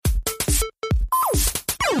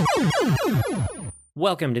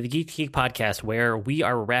Welcome to the Geek Geek Podcast, where we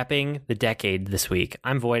are wrapping the decade this week.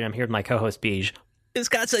 I'm Void, I'm here with my co-host, Beej. It's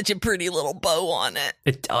got such a pretty little bow on it.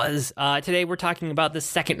 It does. Today we're talking about the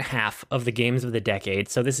second half of the Games of the Decade.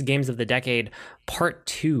 So this is Games of the Decade Part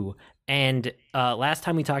 2. And last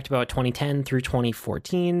time we talked about 2010 through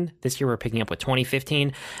 2014. This year we're picking up with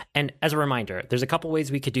 2015. And as a reminder, there's a couple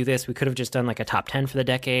ways we could do this. We could have just done like a top 10 for the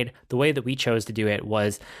decade. The way that we chose to do it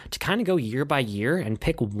was to kind of go year by year and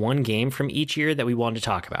pick one game from each year that we wanted to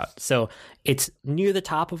talk about. So it's near the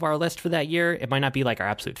top of our list for that year. It might not be like our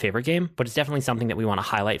absolute favorite game, but it's definitely something that we want to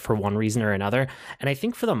highlight for one reason or another. And I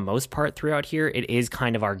think for the most part throughout here, it is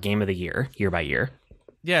kind of our game of the year by year.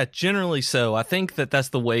 Yeah, generally so. I think that that's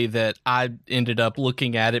the way that I ended up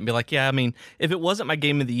looking at it and be like, yeah, I mean, if it wasn't my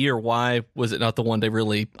game of the year, why was it not the one to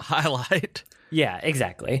really highlight? Yeah,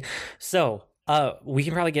 exactly. So we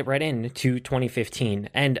can probably get right into 2015.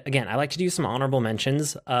 And again, I like to do some honorable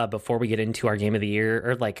mentions before we get into our game of the year,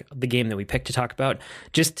 or like the game that we picked to talk about,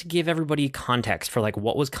 just to give everybody context for like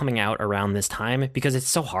what was coming out around this time, because it's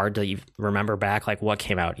so hard to remember back like what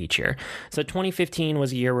came out each year. So 2015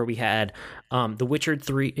 was a year where we had The Witcher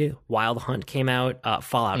 3 Wild Hunt came out,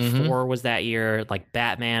 Fallout 4 was that year, like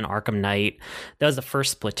Batman Arkham Knight, that was the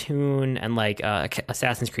first Splatoon, and like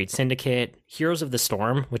Assassin's Creed Syndicate, Heroes of the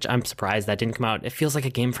Storm, which I'm surprised that didn't come out. It feels like a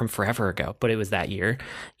game from forever ago, but it was that year,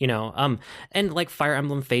 you know. And like Fire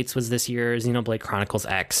Emblem Fates was this year, Xenoblade Chronicles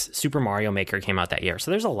X, Super Mario Maker came out that year.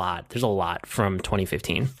 So there's a lot from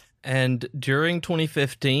 2015. And during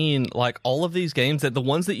 2015, like all of these games, that the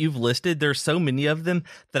ones that you've listed, there's so many of them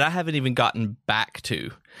that I haven't even gotten back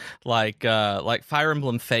to. Like Fire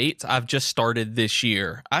Emblem Fates, I've just started this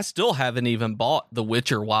year. I still haven't even bought The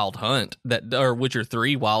Witcher Wild Hunt, or Witcher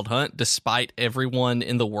 3 Wild Hunt, despite everyone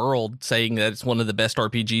in the world saying that it's one of the best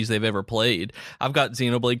RPGs they've ever played. I've got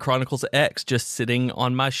Xenoblade Chronicles X just sitting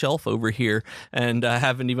on my shelf over here, and I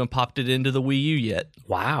haven't even popped it into the Wii U yet.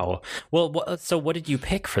 Wow. Well, so what did you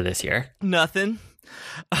pick for this year? Nothing.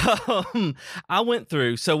 I went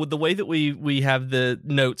through, so with the way that we have the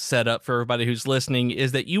notes set up for everybody who's listening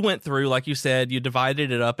is that you went through, like you said, you divided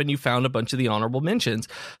it up and you found a bunch of the honorable mentions.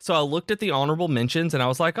 So I looked at the honorable mentions and I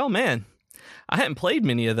was like, oh man, I hadn't played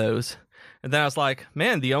many of those. And then I was like,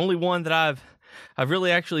 man, the only one that I've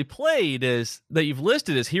really actually played is that you've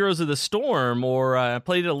listed as Heroes of the Storm, or I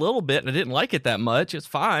played it a little bit and I didn't like it that much. It's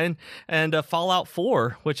fine. And Fallout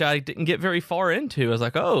 4, which I didn't get very far into. I was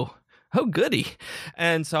like, oh goody.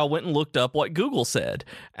 And so I went and looked up what Google said.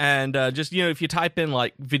 And just, you know, if you type in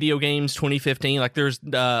like video games 2015, like there's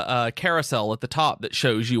a carousel at the top that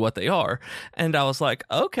shows you what they are. And I was like,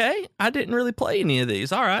 okay, I didn't really play any of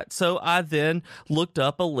these. All right. So I then looked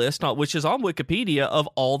up a list, which is on Wikipedia, of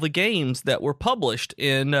all the games that were published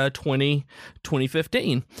in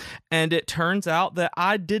 2015. And it turns out that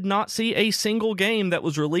I did not see a single game that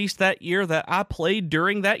was released that year that I played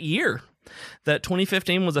during that year. That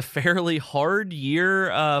 2015 was a fairly hard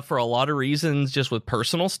year for a lot of reasons, just with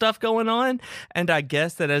personal stuff going on. And I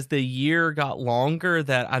guess that as the year got longer,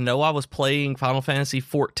 that I know I was playing Final Fantasy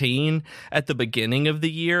 14 at the beginning of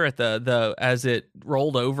the year, at the as it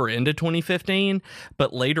rolled over into 2015.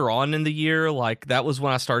 But later on in the year, like that was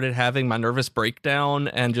when I started having my nervous breakdown,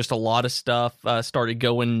 and just a lot of stuff started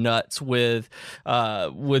going nuts with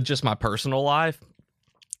just my personal life.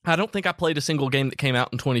 I don't think I played a single game that came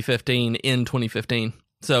out in 2015.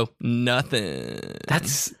 So nothing.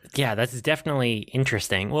 That's definitely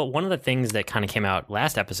interesting. Well, one of the things that kind of came out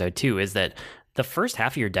last episode too is that the first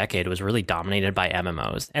half of your decade was really dominated by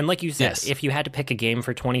MMOs. And like you said, yes, if you had to pick a game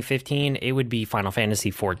for 2015, it would be Final Fantasy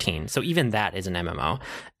 14. So even that is an MMO.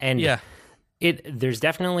 And yeah, there's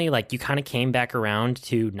definitely like you kind of came back around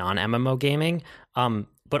to non-MMO gaming.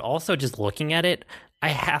 But also just looking at it, I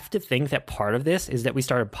have to think that part of this is that we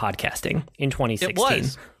started podcasting in 2016. It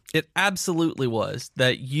was. It absolutely was.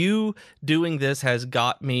 That you doing this has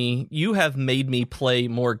got me, you have made me play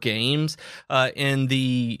more games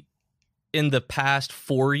in the past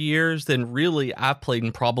 4 years than really I've played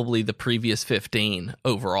in probably the previous 15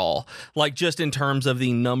 overall. Like just in terms of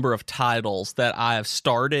the number of titles that I have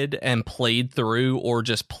started and played through, or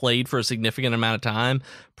just played for a significant amount of time,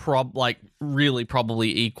 really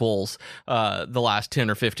probably equals the last 10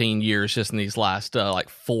 or 15 years just in these last like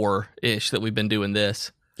 4-ish that we've been doing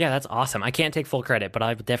this. Yeah, that's awesome. I can't take full credit, but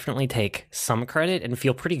I would definitely take some credit and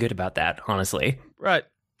feel pretty good about that, honestly. Right.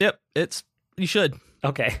 Yep. You should.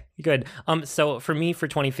 Okay, good. So for me, for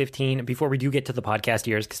 2015, before we do get to the podcast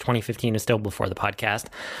years, because 2015 is still before the podcast,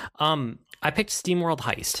 I picked SteamWorld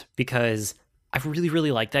Heist because I really,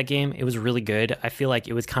 really liked that game. It was really good. I feel like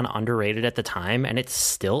it was kind of underrated at the time, and it's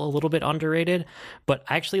still a little bit underrated. But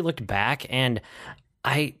I actually looked back, and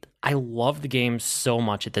I loved the game so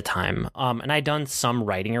much at the time. And I'd done some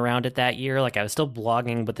writing around it that year. Like I was still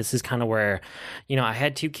blogging, but this is kind of where, I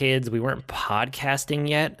had 2 kids. We weren't podcasting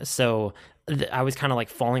yet. So I was kind of like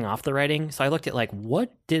falling off the writing. So I looked at like,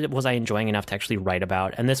 was I enjoying enough to actually write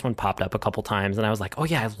about? And this one popped up a couple times and I was like, oh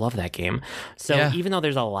yeah, I love that game. So even though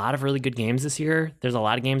there's a lot of really good games this year, there's a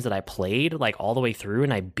lot of games that I played like all the way through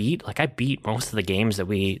and I beat most of the games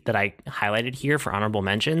that I highlighted here for honorable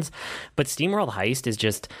mentions. But SteamWorld Heist is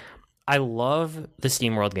just, I love the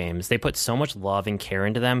SteamWorld games. They put so much love and care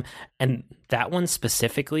into them. And that one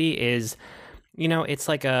specifically is, it's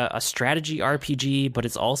like a strategy RPG, but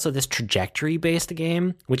it's also this trajectory-based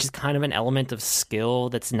game, which is kind of an element of skill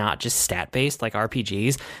that's not just stat-based like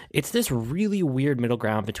RPGs. It's this really weird middle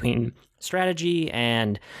ground between strategy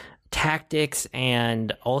and tactics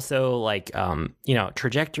and also like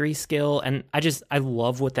trajectory skill, and I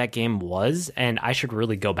love what that game was, and I should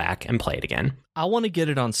really go back and play it again. I want to get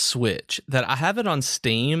it on Switch. That I have it on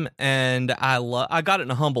Steam, and I got it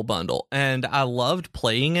in a Humble Bundle, and I loved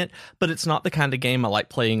playing it, but it's not the kind of game I like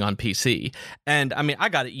playing on PC. And I mean, I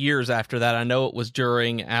got it years after that. I know it was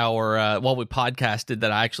during our while we podcasted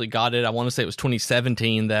that I actually got it. I want to say it was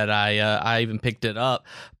 2017 that I even picked it up.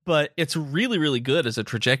 But it's really, really good as a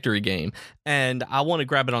trajectory game, and I want to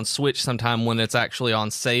grab it on Switch sometime when it's actually on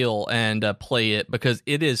sale and play it, because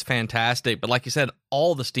it is fantastic. But like you said,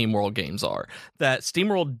 all the SteamWorld games are. That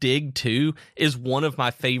SteamWorld Dig 2 is one of my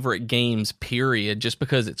favorite games, period, just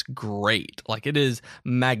because it's great. Like, it is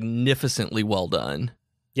magnificently well done.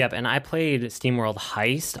 Yep, and I played SteamWorld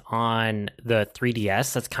Heist on the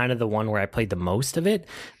 3DS. That's kind of the one where I played the most of it.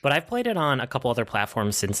 But I've played it on a couple other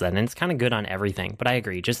platforms since then, and it's kind of good on everything. But I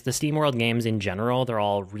agree, just the SteamWorld games in general, they're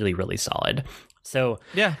all really, really solid. So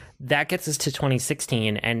yeah, that gets us to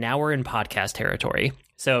 2016, and now we're in podcast territory.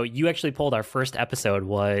 So you actually pulled our first episode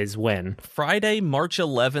was when? Friday, March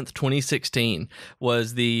 11th, 2016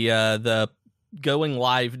 was the going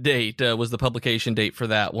live date, was the publication date for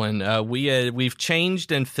that one. We've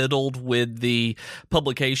changed and fiddled with the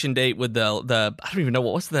publication date with the I don't even know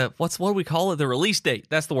what do we call it? The release date.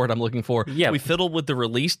 That's the word I'm looking for. Yeah. We fiddled with the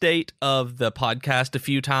release date of the podcast a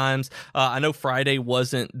few times. I know Friday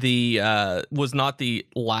wasn't it was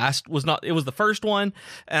the first one,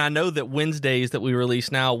 and I know that Wednesdays that we release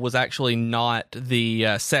now was actually not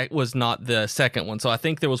the second one. So I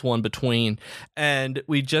think there was one between, and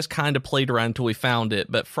we just kind of played around we found it.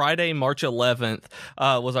 But Friday, March 11th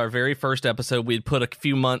was our very first episode. We'd put a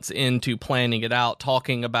few months into planning it out,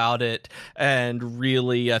 talking about it, and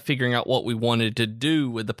really figuring out what we wanted to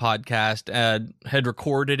do with the podcast. Had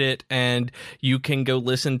recorded it, and you can go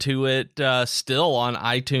listen to it still on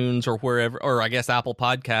iTunes or wherever, or I guess Apple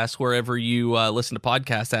Podcasts, wherever you listen to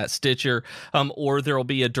podcasts at, Stitcher, or there will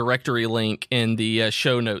be a directory link in the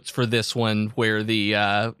show notes for this one where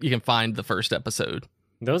you can find the first episode.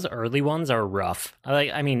 Those early ones are rough.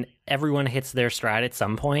 I mean, everyone hits their stride at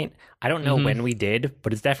some point. I don't know when we did,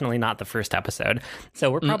 but it's definitely not the first episode.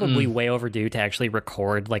 So we're probably way overdue to actually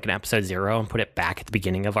record like an episode 0 and put it back at the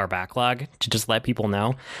beginning of our backlog to just let people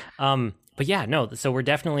know. But yeah, no, so we're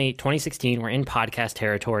definitely 2016, we're in podcast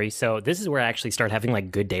territory. So this is where I actually start having like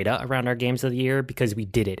good data around our games of the year, because we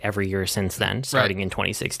did it every year since then, starting in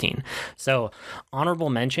 2016. So honorable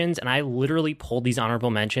mentions, and I literally pulled these honorable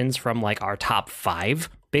mentions from like our top 5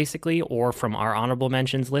 basically, or from our honorable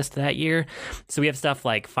mentions list that year. So we have stuff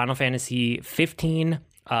like Final Fantasy 15,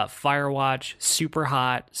 Firewatch, Super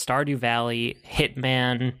Hot, Stardew Valley,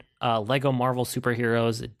 Hitman, Lego Marvel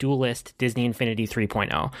Superheroes, Duelist, Disney Infinity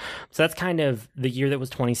 3.0. So that's kind of the year that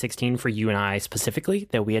was 2016 for you and I specifically,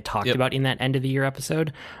 that we had talked about in that end of the year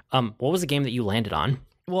episode. What was the game that you landed on?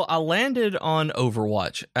 Well, I landed on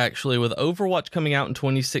Overwatch, actually. With Overwatch coming out in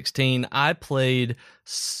 2016, I played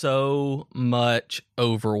so much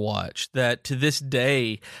Overwatch that to this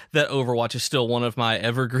day, that Overwatch is still one of my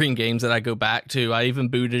evergreen games that I go back to. I even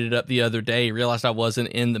booted it up the other day, realized I wasn't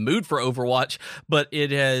in the mood for Overwatch, but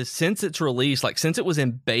it has, since its release, like since it was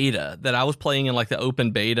in beta, that I was playing in like the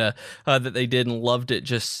open beta that they did, and loved it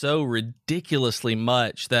just so ridiculously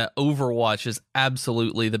much, that Overwatch is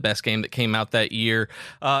absolutely the best game that came out that year.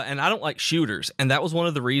 And I don't like shooters, and that was one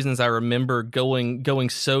of the reasons I remember going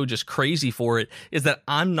so just crazy for it, is that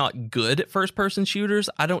I'm not good at first-person shooters.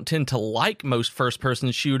 I don't tend to like most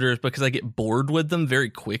first-person shooters because I get bored with them very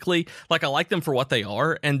quickly. Like, I like them for what they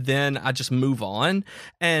are, and then I just move on.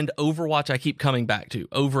 And Overwatch I keep coming back to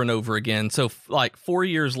over and over again. So, like, 4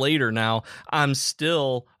 years later now, I'm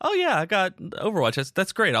still, oh yeah, I got Overwatch.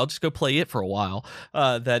 That's great. I'll just go play it for a while.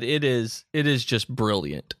 That it is just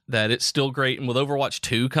brilliant. That it's still great. And with Overwatch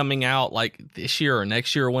 2 coming out, like, this year or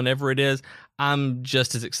next year or whenever it is, I'm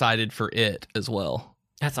just as excited for it as well.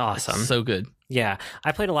 That's awesome. It's so good. Yeah,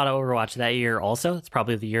 I played a lot of Overwatch that year also. It's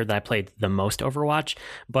probably the year that I played the most Overwatch.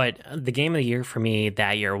 But the game of the year for me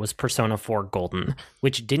that year was Persona 4 Golden,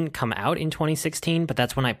 which didn't come out in 2016, but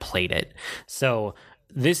that's when I played it. So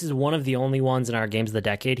this is one of the only ones in our games of the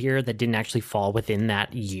decade here that didn't actually fall within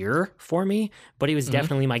that year for me, but it was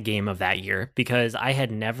definitely my game of that year because I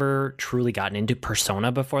had never truly gotten into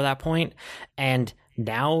Persona before that point. And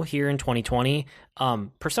now here in 2020,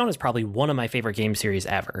 Persona is probably one of my favorite game series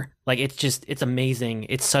ever. Like it's amazing.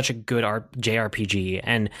 It's such a good JRPG,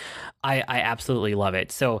 and I absolutely love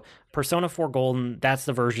it. So Persona 4 Golden, that's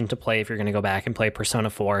the version to play if you're going to go back and play Persona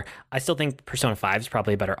 4. I still think Persona 5 is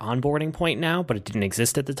probably a better onboarding point now, but it didn't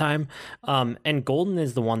exist at the time. And Golden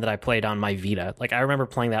is the one that I played on my Vita. Like I remember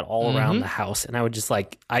playing that all around the house, and I would just I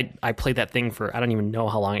played that thing for, I don't even know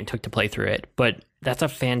how long it took to play through it, but that's a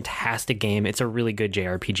fantastic game. It's a really good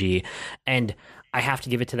JRPG, and I have to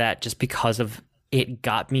give it to that just because of it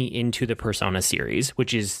got me into the Persona series,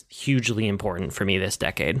 which is hugely important for me this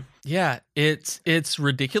decade. Yeah, it's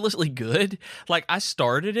ridiculously good. Like I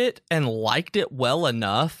started it and liked it well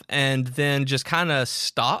enough and then just kind of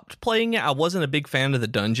stopped playing it. I wasn't a big fan of the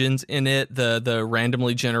dungeons in it, the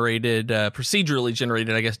randomly generated, procedurally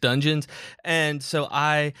generated, I guess, dungeons. And so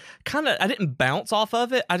I didn't bounce off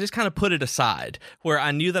of it. I just kind of put it aside where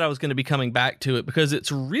I knew that I was going to be coming back to it because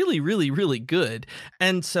it's really, really, really good.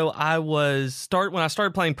 And so when I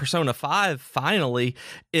started playing Persona 5, finally,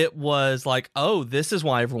 it was like, oh, this is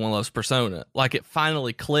why everyone loves Persona. Like it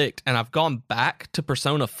finally clicked, and I've gone back to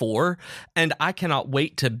Persona 4, and I cannot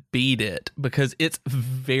wait to beat it because it's a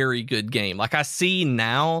very good game. Like I see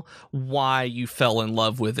now why you fell in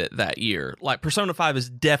love with it that year. Like Persona 5 is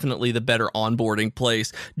definitely the better onboarding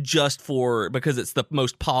place because it's the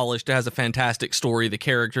most polished. It has a fantastic story. The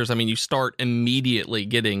characters, I mean, you start immediately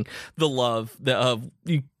getting the love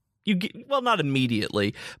you get, well, not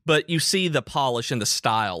immediately, but you see the polish and the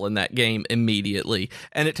style in that game immediately,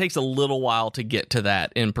 and it takes a little while to get to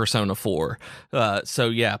that in Persona 4. So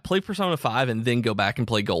yeah, play Persona 5 and then go back and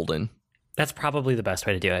play Golden. That's probably the best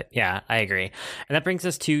way to do it. Yeah, I agree. And that brings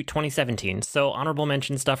us to 2017. So honorable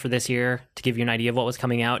mention stuff for this year, to give you an idea of what was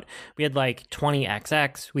coming out. We had like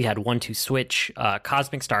 20XX, we had 1-2 Switch,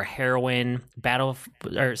 Cosmic Star Heroine, Battlefront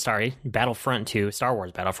 2, Star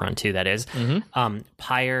Wars Battlefront 2, that is.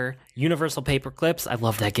 Pyre, Universal Paperclips. I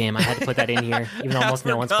love that game. I had to put that in here, even though almost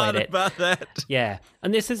no one's played it. About that. Yeah.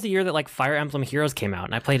 And this is the year that like Fire Emblem Heroes came out,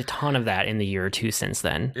 and I played a ton of that in the year or two since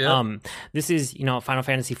then. Yep. This is, Final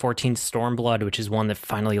Fantasy XIV Stormblood, which is one that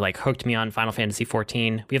finally like hooked me on Final Fantasy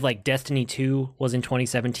XIV. We have like Destiny 2 was in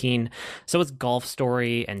 2017. So it's Golf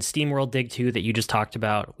Story and SteamWorld Dig 2 that you just talked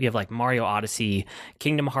about. We have like Mario Odyssey,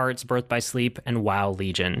 Kingdom Hearts, Birth by Sleep, and WoW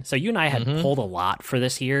Legion. So you and I had pulled a lot for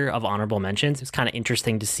this year of honorable mentions. It's kind of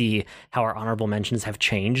interesting to see how our honorable mentions have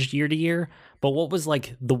changed year to year. But what was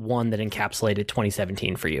like the one that encapsulated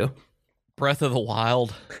 2017 for you? Breath of the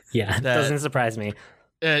Wild. Yeah, it doesn't surprise me.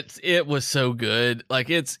 It was so good.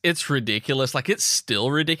 Like it's ridiculous. Like it's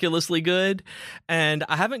still ridiculously good. And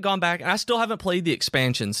I haven't gone back, and I still haven't played the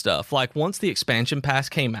expansion stuff. Like once the expansion pass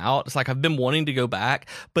came out, it's like I've been wanting to go back,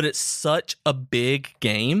 but it's such a big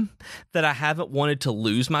game that I haven't wanted to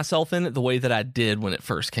lose myself in it the way that I did when it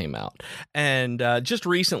first came out. And just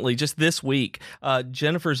recently, just this week,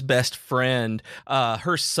 Jennifer's best friend,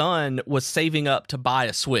 her son was saving up to buy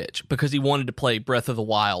a Switch because he wanted to play Breath of the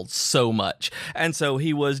Wild so much. And so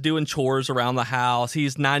he was doing chores around the house.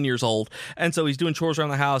 He's 9 years old. And so he's doing chores around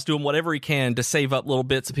the house, doing whatever he can to save up little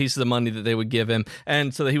bits and pieces of money that they would give him.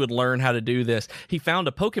 And so that he would learn how to do this. He found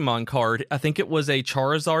a Pokemon card. I think it was a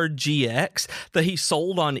Charizard GX that he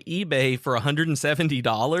sold on eBay for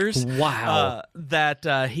 $170. Wow.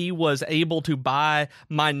 That he was able to buy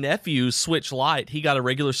my nephew's Switch Lite. He got a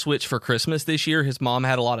regular Switch for Christmas this year. His mom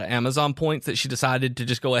had a lot of Amazon points that she decided to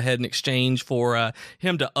just go ahead and exchange for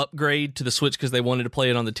him to upgrade to the Switch because they wanted to play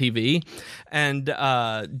it on the TV. And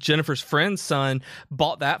Jennifer's friend's son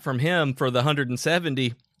bought that from him for the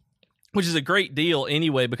 170, which is a great deal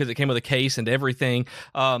anyway because it came with a case and everything.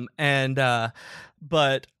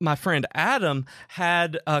 But my friend Adam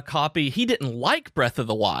had a copy. He didn't like Breath of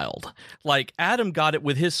the Wild. Like Adam got it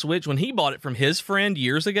with his Switch when he bought it from his friend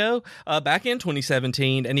years ago, back in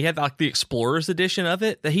 2017, and he had like the Explorer's edition of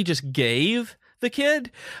it that he just gave the kid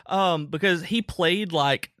because he played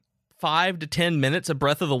like 5 to 10 minutes of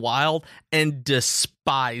Breath of the Wild and despised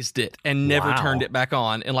despised it and never turned it back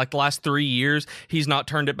on. In like the last 3 years, he's not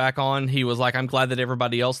turned it back on. He was like, I'm glad that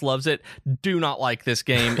everybody else loves it. Do not like this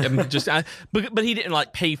game. But he didn't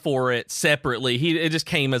like pay for it separately. It just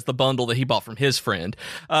came as the bundle that he bought from his friend.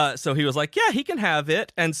 So he was like, yeah, he can have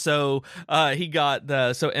it. And so he got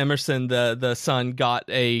Emerson, the son, got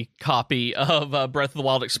a copy of Breath of the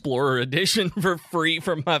Wild Explorer Edition for free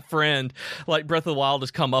from my friend. Like, Breath of the Wild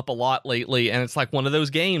has come up a lot lately, and it's like one of those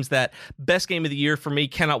games that best game of the year for me.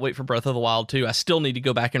 Cannot wait for Breath of the Wild 2. I still need to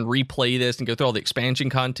go back and replay this and go through all the expansion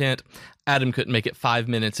content. Adam couldn't make it 5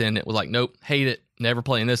 minutes in. It was like, nope, hate it. Never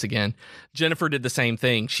playing this again. Jennifer did the same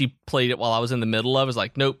thing. She played it while I was in the middle of it. I was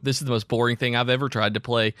like, nope, this is the most boring thing I've ever tried to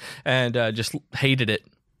play, and just hated it.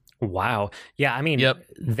 Wow. Yeah, I mean, yep.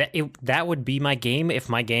 that would be my game if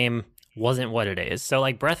my game wasn't what it is. So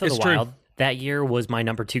like Breath of the Wild that year was my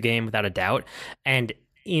number 2 game without a doubt. And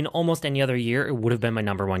in almost any other year, it would have been my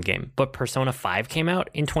number 1 game. But Persona 5 came out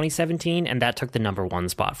in 2017, and that took the number 1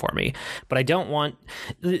 spot for me. But I don't want...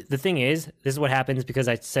 The thing is, this is what happens because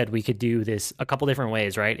I said we could do this a couple different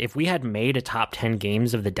ways, right? If we had made a top 10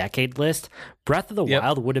 games of the decade list, Breath of the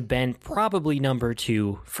Wild would have been probably number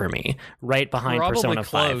 2 for me, right behind Persona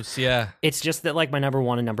 5. Close, yeah. It's just that like my number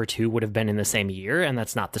 1 and number 2 would have been in the same year, and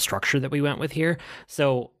that's not the structure that we went with here.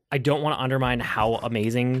 So I don't want to undermine how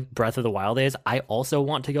amazing Breath of the Wild is. I also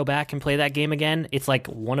want to go back and play that game again. It's like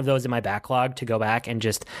one of those in my backlog to go back and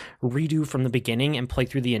just redo from the beginning and play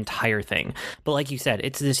through the entire thing. But like you said,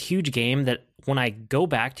 it's this huge game that when I go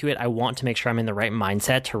back to it, I want to make sure I'm in the right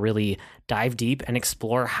mindset to really dive deep and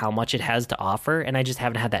explore how much it has to offer. And I just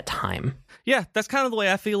haven't had that time. Yeah, that's kind of the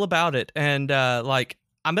way I feel about it. And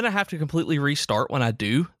I'm going to have to completely restart when I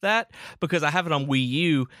do that because I have it on Wii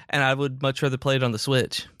U and I would much rather play it on the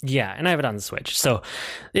Switch. Yeah, and I have it on the Switch. So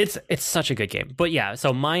it's such a good game. But yeah,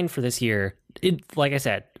 so mine for this year, like I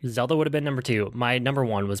said, Zelda would have been number 2. My number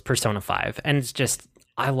 1 was Persona 5. And it's just,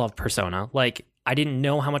 I love Persona. Like, I didn't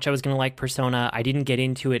know how much I was going to like Persona. I didn't get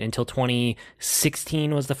into it until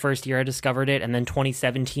 2016 was the first year I discovered it. And then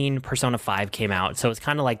 2017, Persona 5 came out. So it's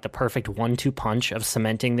kind of like the perfect 1-2 punch of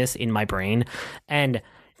cementing this in my brain. And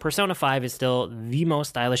Persona 5 is still the most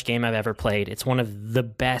stylish game I've ever played. It's one of the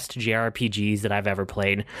best JRPGs that I've ever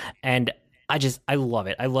played. And I love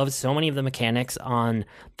it. I love so many of the mechanics on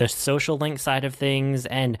the social link side of things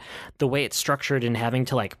and the way it's structured and having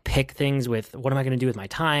to like pick things with what am I going to do with my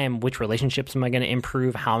time? Which relationships am I going to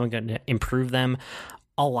improve? How am I going to improve them?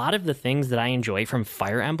 A lot of the things that I enjoy from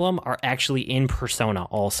Fire Emblem are actually in Persona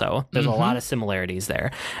also. There's a lot of similarities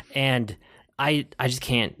there. And I just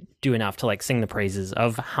can't do enough to like sing the praises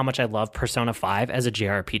of how much I love Persona 5 as a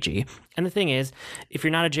JRPG. And the thing is, if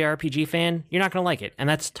you're not a JRPG fan, you're not going to like it, and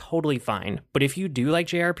that's totally fine. But if you do like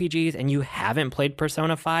JRPGs and you haven't played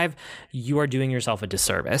Persona 5, you are doing yourself a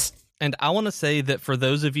disservice. And I want to say that for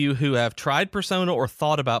those of you who have tried Persona or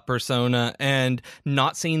thought about Persona and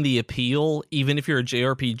not seen the appeal, even if you're a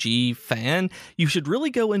JRPG fan, you should really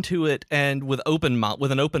go into it and with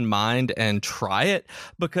an open mind and try it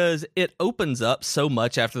because it opens up so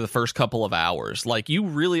much after the first couple of hours. Like, you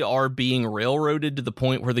really are being railroaded to the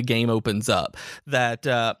point where the game opens up. That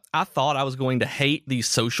I thought I was going to hate these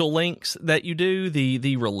social links that you do,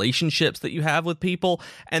 the relationships that you have with people,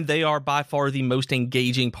 and they are by far the most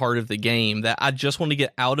engaging part of the game. That I just want to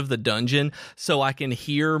get out of the dungeon so I can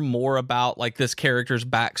hear more about like this character's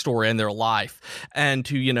backstory and their life, and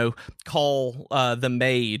to call the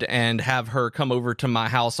maid and have her come over to my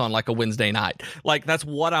house on like a Wednesday night. Like, that's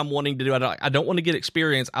what I'm wanting to do. I don't want to get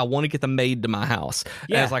experience. I want to get the maid to my house.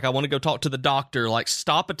 Yeah. And it's like I want to go talk to the doctor. Like,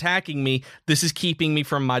 stop attacking me. This is keeping me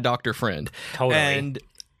from my doctor friend. Totally. And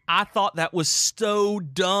I thought that was so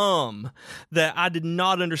dumb that I did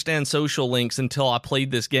not understand social links until I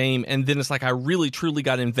played this game. And then it's like I really, truly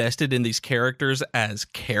got invested in these characters as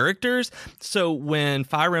characters. So when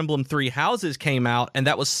Fire Emblem Three Houses came out, and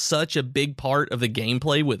that was such a big part of the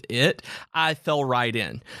gameplay with it, I fell right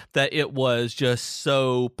in. That it was just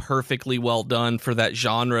so perfectly well done for that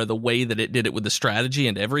genre, the way that it did it with the strategy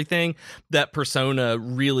and everything, that Persona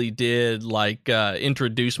really did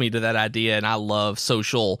introduce me to that idea. And I love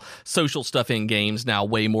social stuff in games now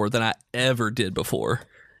way more than I ever did before.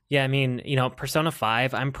 Yeah, I mean, Persona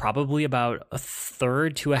 5, I'm probably about a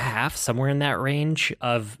third to a half, somewhere in that range,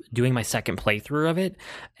 of doing my second playthrough of it.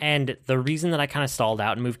 And the reason that I kind of stalled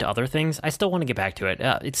out and moved to other things, I still want to get back to it.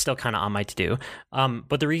 It's still kind of on my to-do.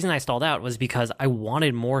 But the reason I stalled out was because I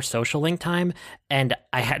wanted more social link time, and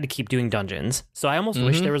I had to keep doing dungeons. So I almost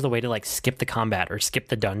wish there was a way to skip the combat or skip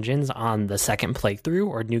the dungeons on the second playthrough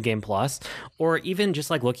or New Game Plus, or even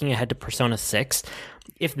just looking ahead to Persona 6.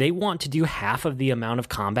 if they want to do half of the amount of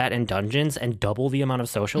combat and dungeons and double the amount of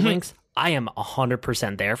social links, I am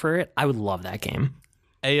 100% there for it. I would love that game.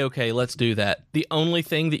 A-okay, let's do that. The only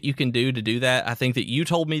thing that you can do to do that, I think that you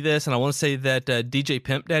told me this, and I want to say that DJ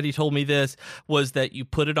Pimp Daddy told me this, was that you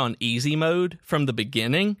put it on easy mode from the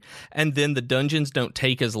beginning, and then the dungeons don't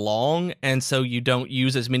take as long, and so you don't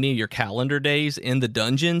use as many of your calendar days in the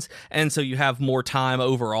dungeons, and so you have more time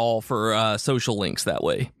overall for social links that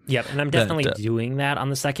way. Yep, and I'm definitely doing that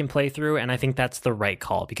on the second playthrough, and I think that's the right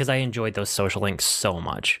call because I enjoyed those social links so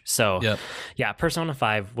much. So, yeah, Persona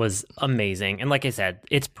 5 was amazing. And like I said,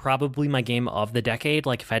 it's probably my game of the decade.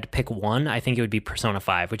 Like, if I had to pick one, I think it would be Persona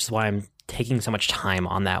 5, which is why I'm taking so much time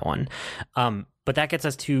on that one. But that gets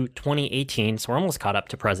us to 2018, so we're almost caught up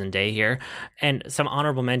to present day here. And some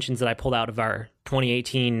honorable mentions that I pulled out of our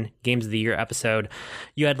 2018 Games of the Year episode.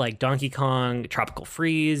 You had like Donkey Kong, Tropical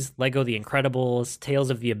Freeze, Lego The Incredibles, Tales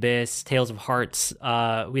of the Abyss, Tales of Hearts.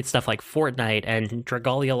 We had stuff like Fortnite and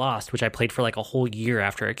Dragalia Lost, which I played for like a whole year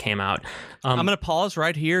after it came out. I'm going to pause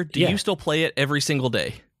right here. Do you still play it every single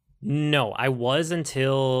day? No, I was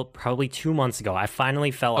until probably 2 months ago. I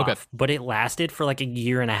finally fell off, but it lasted for like a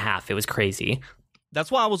year and a half. It was crazy.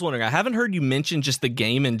 That's why I was wondering. I haven't heard you mention just the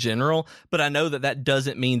game in general, but I know that that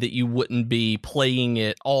doesn't mean that you wouldn't be playing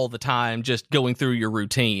it all the time, just going through your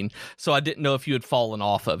routine. So I didn't know if you had fallen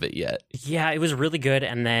off of it yet. Yeah, it was really good.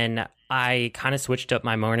 And then I kind of switched up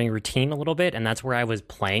my morning routine a little bit, and that's where I was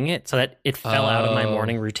playing it. So that it fell out of my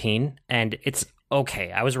morning routine, and it's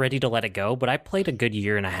okay. I was ready to let it go, but I played a good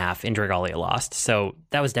year and a half in Dragalia Lost. So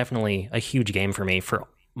that was definitely a huge game for me for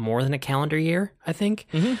more than a calendar year, I think.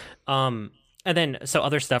 And then, so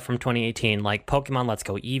other stuff from 2018, like Pokemon Let's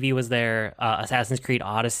Go Eevee was there, Assassin's Creed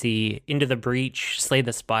Odyssey, Into the Breach, Slay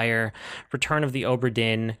the Spire, Return of the Obra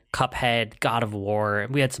Dinn, Cuphead, God of War.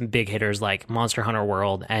 We had some big hitters like Monster Hunter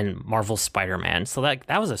World and Marvel Spider-Man. So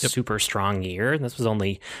that was a super strong year. This was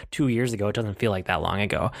only 2 years ago. It doesn't feel like that long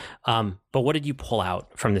ago. But what did you pull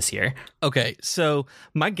out from this year? Okay, so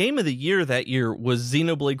my game of the year that year was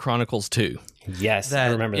Xenoblade Chronicles 2. Yes, I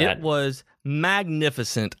remember that. It was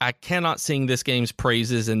magnificent. I cannot sing this game's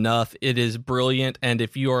praises enough. It is brilliant, and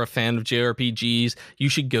if you are a fan of JRPGs, you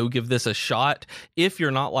should go give this a shot. If you're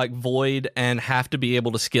not like Void and have to be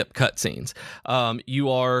able to skip cutscenes, you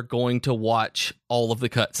are going to watch all of the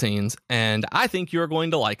cutscenes, and I think you're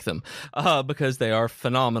going to like them because they are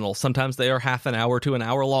phenomenal. Sometimes they are half an hour to an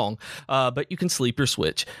hour long, but you can sleep your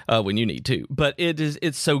Switch when you need to. But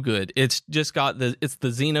it's so good. It's just got it's the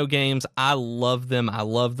Xeno games. I love them. I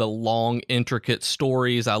love the long, intricate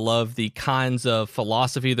stories. I love the kinds of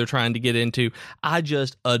philosophy they're trying to get into. I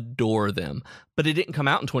just adore them. But it didn't come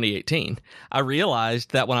out in 2018. I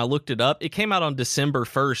realized that when I looked it up, it came out on December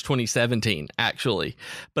 1st, 2017, actually.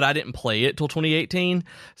 But I didn't play it till 2018.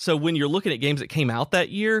 So when you're looking at games that came out that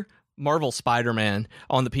year, Marvel Spider-Man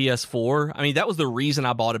on the PS4, I mean, that was the reason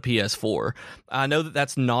I bought a PS4. I know that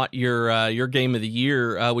that's not your game of the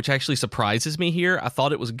year, which actually surprises me here. I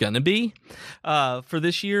thought it was going to be. For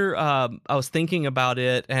this year, I was thinking about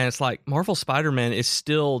it, and it's like Marvel Spider-Man is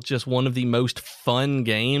still just one of the most fun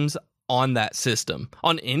games on that system,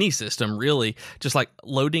 on any system, really. Just like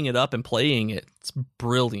loading it up and playing it. It's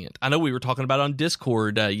brilliant. I know we were talking about it on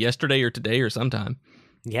Discord yesterday or today or sometime.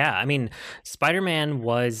 Yeah, I mean, Spider-Man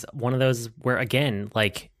was one of those where, again,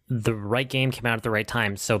 like the right game came out at the right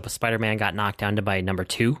time. So Spider-Man got knocked down to by number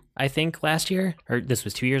 2, I think, last year. Or this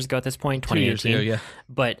was 2 years ago at this point, 2018. 2 years ago, yeah.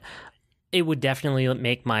 But it would definitely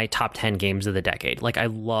make my top 10 games of the decade. Like, I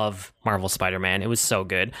love Marvel Spider-Man. It was so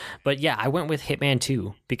good. But yeah, I went with Hitman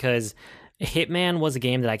 2 because Hitman was a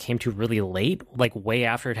game that I came to really late, like way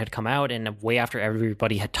after it had come out and way after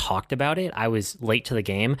everybody had talked about it. I was late to the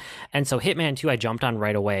game. And so Hitman 2, I jumped on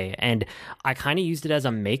right away. And I kind of used it as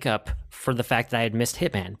a makeup for the fact that I had missed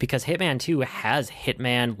Hitman, because Hitman 2 has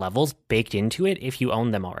Hitman levels baked into it if you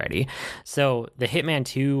own them already. So the Hitman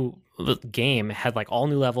 2 game had like all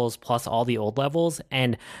new levels plus all the old levels,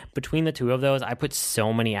 and between the two of those I put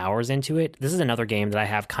so many hours into it. This is another game that I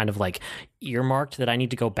have kind of like earmarked that I need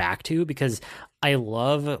to go back to because I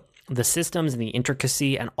love the systems and the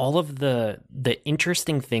intricacy and all of the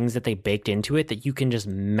interesting things that they baked into it that you can just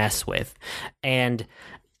mess with. And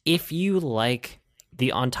if you like the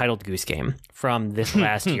Untitled Goose Game from this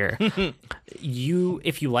last year,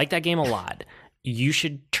 if you like that game a lot, you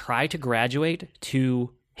should try to graduate to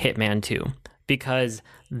Hitman 2, because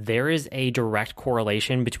there is a direct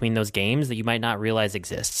correlation between those games that you might not realize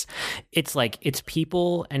exists. It's like, it's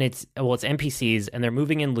people and it's NPCs, and they're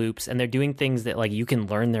moving in loops and they're doing things that like you can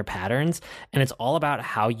learn their patterns, and it's all about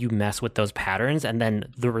how you mess with those patterns and then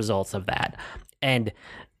the results of that. And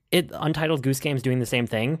Untitled Goose Game's doing the same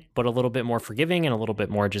thing, but a little bit more forgiving and a little bit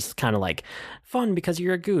more just kind of like fun because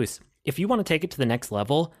you're a goose. If you want to take it to the next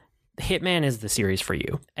level, Hitman is the series for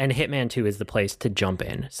you, and Hitman 2 is the place to jump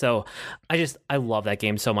in. So I love that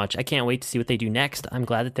game so much. I can't wait to see what they do next. I'm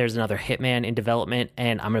glad that there's another Hitman in development,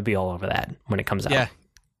 and I'm going to be all over that when it comes out.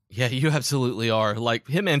 Yeah, you absolutely are. Like,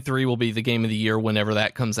 Hitman 3 will be the game of the year whenever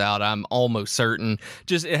that comes out. I'm almost certain.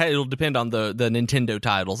 Just it'll depend on the Nintendo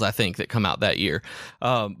titles, I think, that come out that year.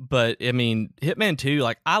 But I mean, Hitman 2,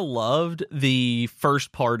 like, I loved the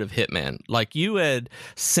first part of Hitman. Like, you had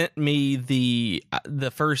sent me the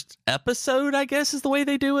first episode, I guess is the way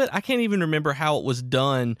they do it. I can't even remember how it was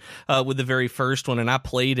done with the very first one, and I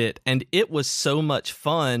played it, and it was so much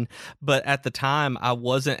fun. But at the time, I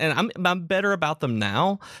wasn't, and I'm better about them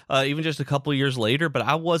now. Even just a couple years later, but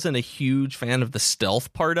I wasn't a huge fan of the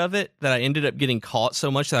stealth part of it, that I ended up getting caught so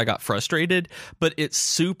much that I got frustrated. But it's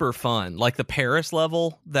super fun. Like the Paris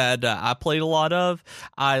level that I played a lot of,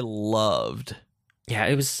 I loved. Yeah,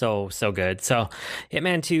 it was so good. So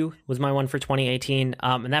Hitman 2 was my one for 2018.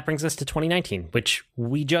 And that brings us to 2019, which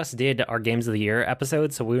we just did our Games of the Year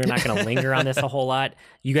episode. So we were not going to linger on this a whole lot.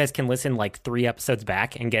 You guys can listen like 3 episodes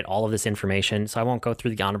back and get all of this information. So I won't go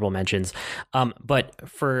through the honorable mentions. But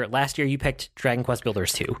for last year, you picked Dragon Quest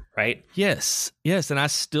Builders 2, right? Yes. And I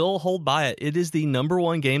still hold by it. It is the number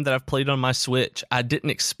one game that I've played on my Switch. I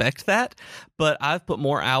didn't expect that, but I've put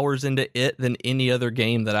more hours into it than any other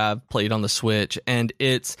game that I've played on the Switch. And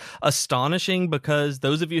it's astonishing because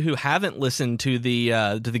those of you who haven't listened to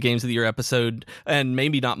the Games of the Year episode, and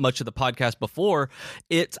maybe not much of the podcast before,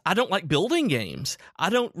 I don't like building games. I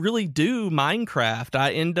don't really do Minecraft.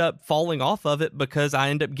 I end up falling off of it because I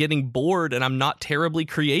end up getting bored, and I'm not terribly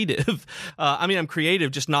creative. I mean, I'm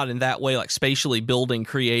creative, just not in that way, like spatially building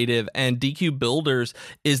creative. And DQ Builders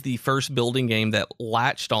is the first building game that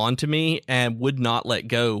latched on to me and would not let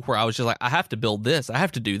go, where I was just like, I have to build this. I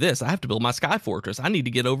have to do this. I have to build my Sky Fortress. I need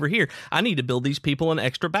to get over here. I need to build these people an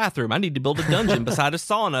extra bathroom. I need to build a dungeon beside a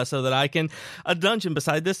sauna so that I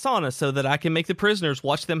can make the prisoners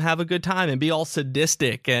watch them have a good time and be all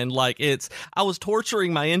sadistic. And like, I was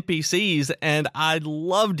torturing my NPCs, and I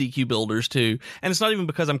love DQ Builders too. And it's not even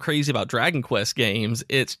because I'm crazy about Dragon Quest games.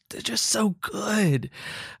 They're just so good.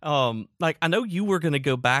 Like, I know you were going to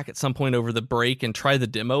go back at some point over the break and try the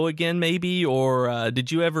demo again, maybe, or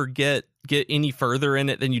did you ever get any further in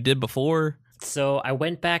it than you did before? So I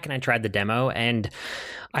went back and I tried the demo, and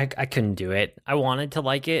I couldn't do it. I wanted to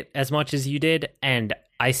like it as much as you did, and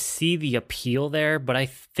I see the appeal there, but I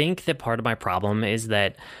think that part of my problem is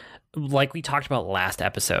that, like we talked about last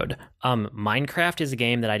episode, Minecraft is a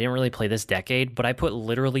game that I didn't really play this decade, but I put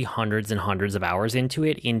literally hundreds and hundreds of hours into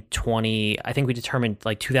it in I think we determined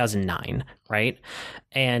like 2009, right?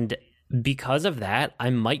 And because of that,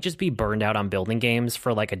 I might just be burned out on building games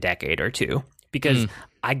for like a decade or two, because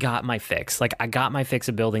I got my fix. Like, I got my fix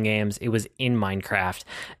of building games. It was in Minecraft,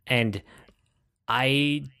 and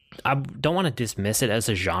I don't want to dismiss it as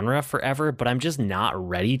a genre forever, but I'm just not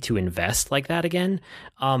ready to invest like that again.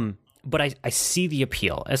 But I see the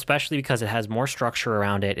appeal, especially because it has more structure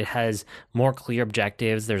around it. It has more clear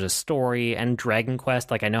objectives. There's a story, and Dragon Quest.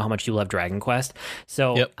 Like, I know how much you love Dragon Quest.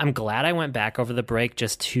 So yep. I'm glad I went back over the break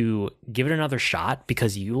just to give it another shot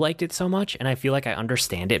because you liked it so much. And I feel like I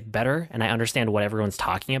understand it better, and I understand what everyone's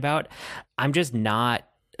talking about. I'm just not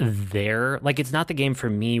there. Like, it's not the game for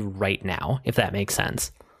me right now, if that makes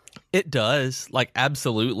sense. It does, like,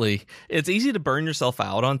 absolutely. It's easy to burn yourself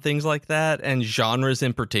out on things like that, and genres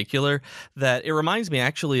in particular. That it reminds me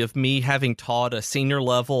actually of me having taught a senior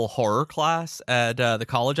level horror class at the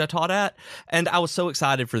college I taught at, and I was so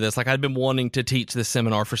excited for this. Like, I'd been wanting to teach this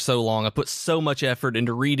seminar for so long. I put so much effort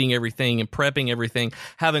into reading everything and prepping everything,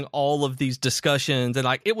 having all of these discussions, and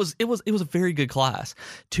like it was a very good class.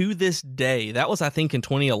 To this day, that was I think in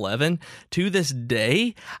 2011. To this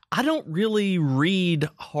day, I don't really read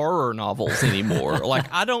horror novels anymore. Like,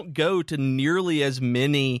 I don't go to nearly as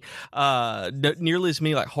many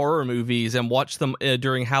like horror movies and watch them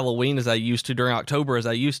during Halloween as I used to, during October as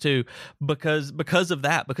I used to, because of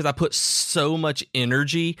that, because I put so much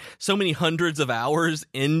energy, so many hundreds of hours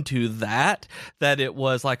into that it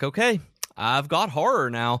was like, okay, I've got horror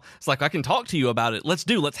now. It's like, I can talk to you about it.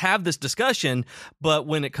 Let's have this discussion. But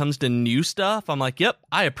when it comes to new stuff, I'm like, yep,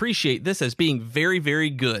 I appreciate this as being very, very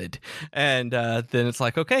good. And then it's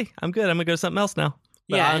like, okay, I'm good. I'm gonna go to something else now.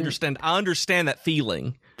 But yeah, I understand that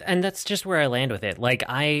feeling. And that's just where I land with it. Like,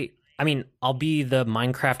 I I mean, I'll be the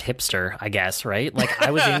Minecraft hipster, I guess, right? Like, I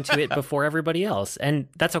was into it before everybody else, and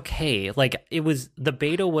that's okay. Like, the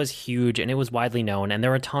beta was huge and it was widely known, and there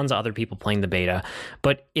were tons of other people playing the beta.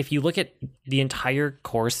 But if you look at the entire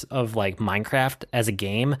course of like Minecraft as a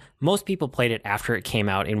game, most people played it after it came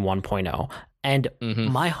out in 1.0. And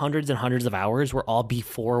my hundreds and hundreds of hours were all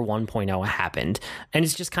before 1.0 happened. And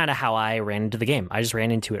it's just kind of how I ran into the game. I just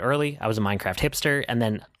ran into it early. I was a Minecraft hipster. And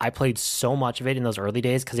then I played so much of it in those early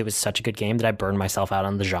days because it was such a good game that I burned myself out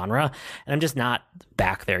on the genre. And I'm just not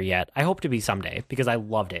back there yet. I hope to be someday because I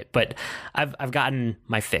loved it. But I've gotten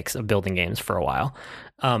my fix of building games for a while.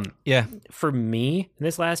 For me,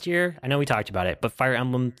 this last year, I know we talked about it, but Fire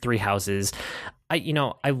Emblem Three Houses,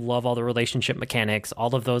 I love all the relationship mechanics,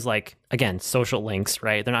 all of those, like, again, social links,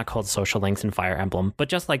 right? They're not called social links in Fire Emblem, but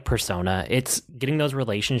just like Persona, it's getting those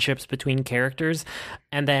relationships between characters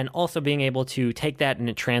and then also being able to take that and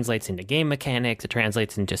it translates into game mechanics, it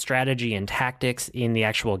translates into strategy and tactics in the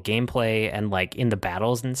actual gameplay and like in the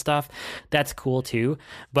battles and stuff. That's cool too.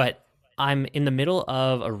 But I'm in the middle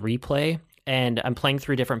of a replay and I'm playing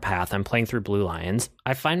through a different path. I'm playing through Blue Lions.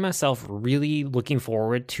 I find myself really looking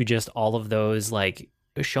forward to just all of those, like,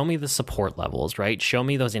 show me the support levels, right? Show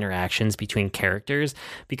me those interactions between characters,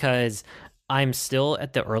 because I'm still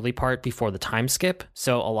at the early part before the time skip.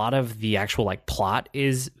 So a lot of the actual like plot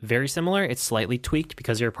is very similar. It's slightly tweaked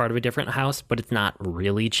because you're part of a different house, but it's not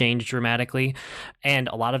really changed dramatically. And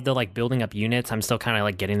a lot of the like building up units, I'm still kind of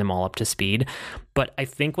like getting them all up to speed. But I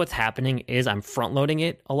think what's happening is I'm front loading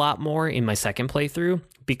it a lot more in my second playthrough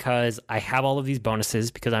because I have all of these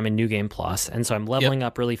bonuses because I'm in New Game Plus. And so I'm leveling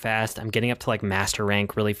up really fast. I'm getting up to like master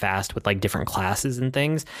rank really fast with like different classes and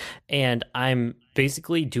things. And I'm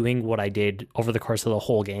basically doing what I did over the course of the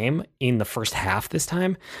whole game in the first half this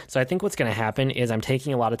time. So I think what's going to happen is I'm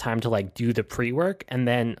taking a lot of time to like do the pre-work, and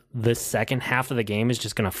then the second half of the game is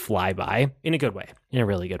just going to fly by in a good way, in a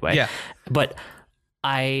really good way. Yeah. But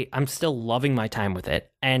I'm still loving my time with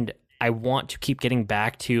it. And I want to keep getting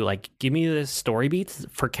back to like, give me the story beats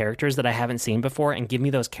for characters that I haven't seen before and give me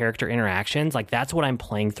those character interactions. Like, that's what I'm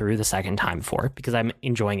playing through the second time for, because I'm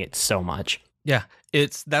enjoying it so much. Yeah,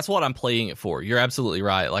 that's what I'm playing it for. You're absolutely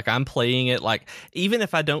right. Like, I'm playing it like, even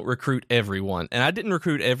if I don't recruit everyone, and I didn't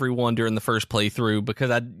recruit everyone during the first playthrough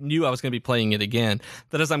because I knew I was going to be playing it again,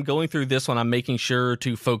 that as I'm going through this one, I'm making sure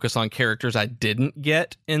to focus on characters I didn't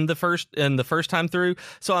get in the first time through.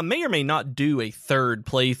 So I may or may not do a third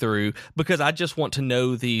playthrough because I just want to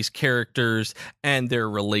know these characters and their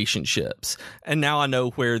relationships. And now I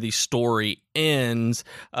know where the story ends,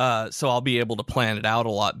 so I'll be able to plan it out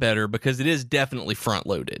a lot better, because it is definitely front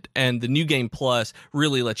loaded, and the New Game Plus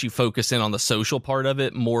really lets you focus in on the social part of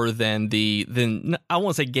it more than I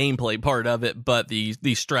won't say gameplay part of it, but the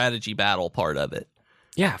strategy battle part of it.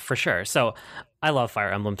 Yeah, for sure. So I love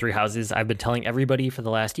Fire Emblem Three Houses. I've been telling everybody for the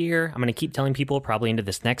last year. I'm going to keep telling people probably into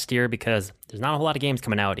this next year, because there's not a whole lot of games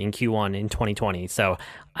coming out in Q1 in 2020. So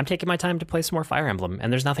I'm taking my time to play some more Fire Emblem,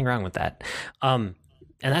 and there's nothing wrong with that.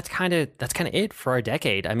 And that's kind of it for our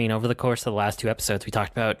decade. I mean, over the course of the last two episodes, we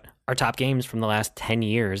talked about our top games from the last 10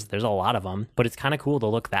 years. There's a lot of them, but it's kind of cool to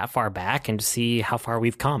look that far back and to see how far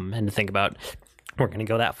we've come and to think about we're going to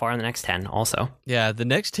go that far in the next 10 also. Yeah, the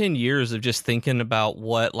next 10 years of just thinking about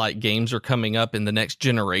what like games are coming up in the next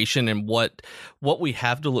generation and what we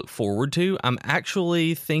have to look forward to. I'm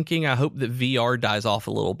actually thinking I hope that VR dies off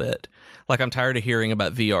a little bit. Like, I'm tired of hearing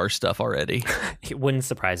about VR stuff already. It wouldn't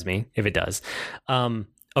surprise me if it does.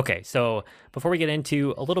 Okay, so before we get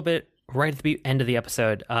into a little bit right at the end of the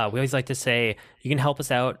episode, we always like to say you can help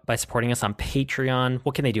us out by supporting us on Patreon.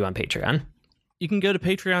 What can they do on Patreon? You can go to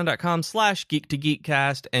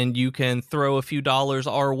patreon.com/geek2geekcast and you can throw a few dollars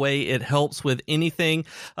our way. It helps with anything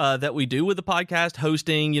that we do with the podcast,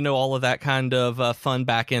 hosting, all of that kind of fun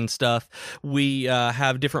back end stuff. We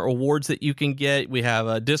have different rewards that you can get. We have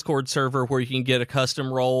a Discord server where you can get a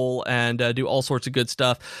custom role and do all sorts of good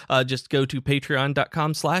stuff. Just go to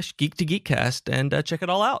patreon.com/geek2geekcast and check it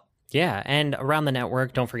all out. Yeah, and around the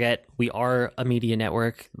network, don't forget, we are a media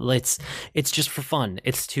network. It's just for fun.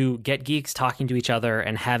 It's to get geeks talking to each other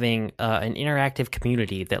and having an interactive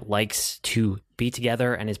community that likes to be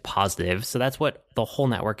together and is positive. So that's what the whole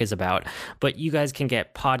network is about. But you guys can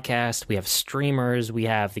get podcasts, we have streamers, we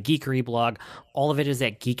have the Geekery blog. All of it is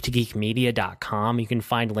at geek2geekmedia.com. You can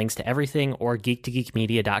find links to everything, or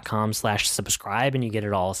geek2geekmedia.com/subscribe, and you get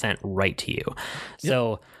it all sent right to you. Yep.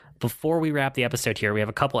 So before we wrap the episode here, we have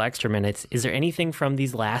a couple extra minutes. Is there anything from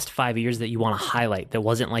these last 5 years that you want to highlight that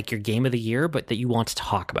wasn't like your game of the year, but that you want to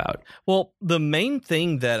talk about? Well, the main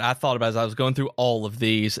thing that I thought about as I was going through all of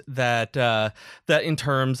these, that in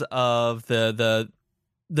terms of the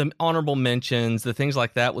the honorable mentions, the things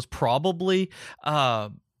like that was probably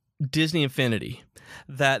Disney Infinity.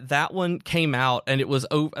 That one came out and it was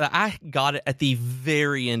over. I got it at the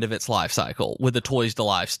very end of its life cycle with the Toys to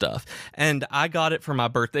Life stuff, and I got it for my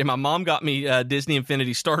birthday. My mom got me Disney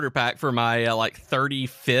Infinity starter pack for my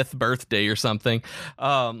 35th birthday or something.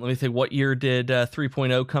 Let me think, what year did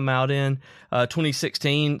 3.0 come out in?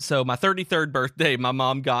 2016. So my 33rd birthday, my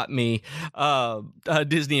mom got me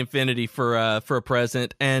Disney Infinity for a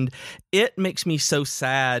present, and it makes me so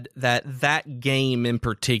sad that game in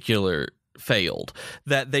particular failed,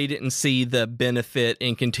 that they didn't see the benefit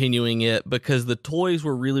in continuing it, because the toys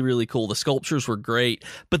were really, really cool. The sculptures were great,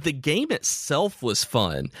 but the game itself was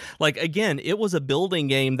fun. Like, again, it was a building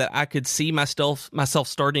game that I could see myself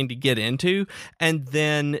starting to get into, and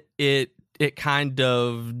then it kind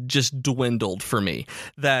of just dwindled for me.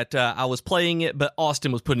 That I was playing it, but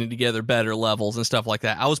Austin was putting together better levels and stuff like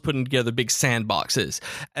that. I was putting together big sandboxes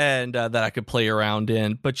and that I could play around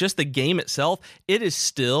in. But just the game itself, it is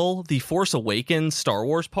still, the Force Awakens Star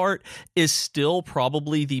Wars part is still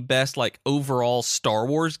probably the best overall Star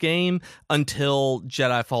Wars game until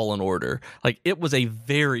Jedi Fallen Order. It was a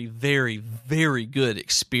very, very, very good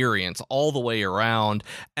experience all the way around,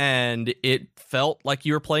 and it felt like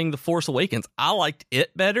you were playing the Force Awakens. I liked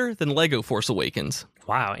it better than Lego Force Awakens.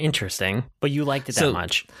 Wow, interesting. But you liked it that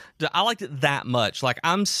much. I liked it that much.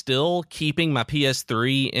 I'm still keeping my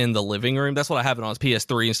PS3 in the living room. That's what I have it on, is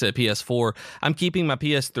PS3 instead of PS4. I'm keeping my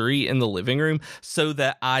PS3 in the living room so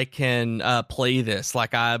that I can play this.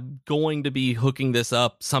 I'm going to be hooking this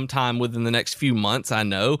up sometime within the next few months, I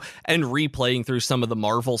know, and replaying through some of the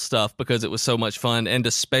Marvel stuff because it was so much fun, and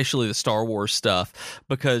especially the Star Wars stuff,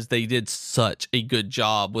 because they did such a good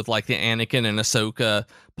job with the Anakin and Ahsoka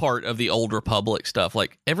part of the Old Republic stuff.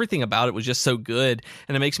 Everything about it was just so good,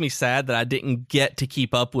 and it makes me sad that I didn't get to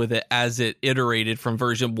keep up with it as it iterated from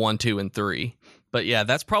version 1, 2, and 3. But yeah,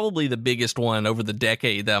 that's probably the biggest one over the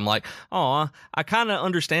decade that I'm like, oh, I kind of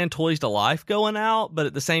understand Toys to Life going out, but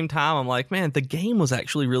at the same time, I'm like, man, the game was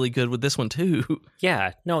actually really good with this one too.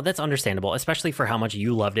 Yeah, no, that's understandable, especially for how much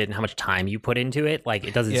you loved it and how much time you put into it.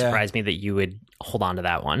 It doesn't surprise me that you would hold on to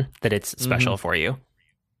that one, that it's special for you.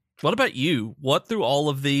 What about you? What through all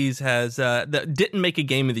of these has that didn't make a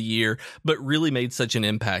game of the year, but really made such an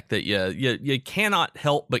impact that you cannot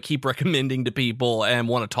help but keep recommending to people and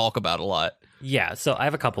want to talk about a lot? Yeah, so I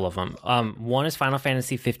have a couple of them. One is Final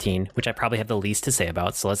Fantasy 15, which I probably have the least to say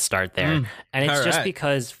about, so let's start there. And it's just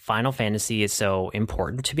because Final Fantasy is so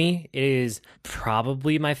important to me. It is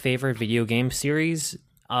probably my favorite video game series.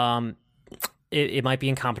 It might be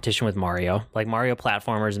in competition with Mario. Mario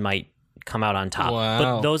platformers might come out on top. Wow.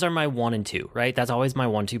 But those are my 1 and 2, right? That's always my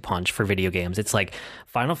 1-2 punch for video games. It's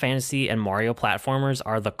Final Fantasy and Mario platformers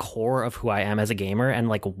are the core of who I am as a gamer, and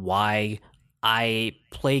why I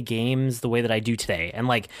play games the way that I do today. And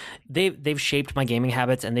they've shaped my gaming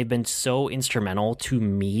habits, and they've been so instrumental to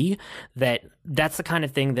me that's the kind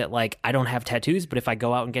of thing that I don't have tattoos, but if I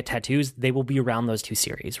go out and get tattoos, they will be around those two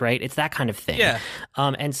series, right? It's that kind of thing. Yeah.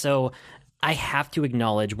 And so I have to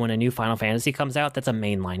acknowledge when a new Final Fantasy comes out, that's a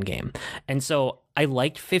mainline game. And so I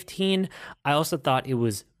liked 15. I also thought it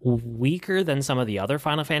was weaker than some of the other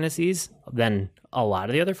Final Fantasies, than a lot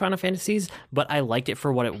of the other Final Fantasies, but I liked it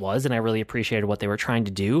for what it was, and I really appreciated what they were trying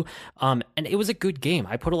to do. And it was a good game.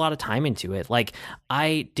 I put a lot of time into it.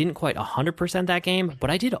 I didn't quite 100% that game, but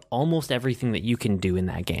I did almost everything that you can do in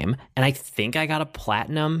that game. And I think I got a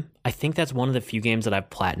platinum. I think that's one of the few games that I've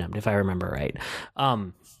platinumed, if I remember right.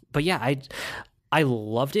 But yeah, I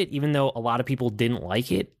loved it, even though a lot of people didn't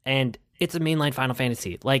like it. And it's a mainline Final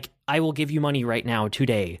Fantasy. I will give you money right now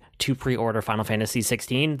today to pre-order Final Fantasy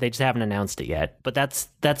 16. They just haven't announced it yet. But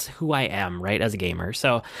that's who I am, right, as a gamer.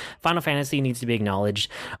 So Final Fantasy needs to be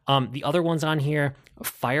acknowledged. The other ones on here,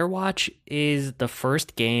 Firewatch is the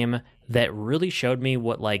first game that really showed me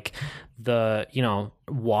what the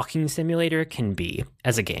walking simulator can be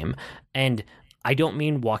as a game. And I don't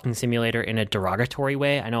mean walking simulator in a derogatory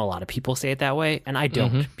way. I know a lot of people say it that way, and I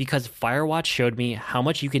don't, because Firewatch showed me how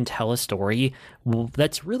much you can tell a story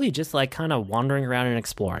that's really just kind of wandering around and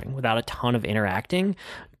exploring without a ton of interacting,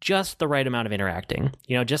 just the right amount of interacting,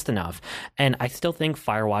 just enough. And I still think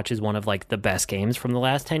Firewatch is one of the best games from the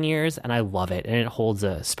last 10 years, and I love it, and it holds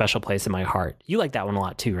a special place in my heart. You like that one a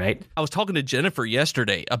lot too, right? I was talking to Jennifer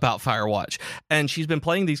yesterday about Firewatch, and she's been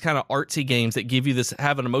playing these kind of artsy games that give you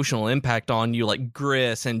have an emotional impact on you, like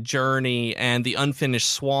Gris and Journey and The Unfinished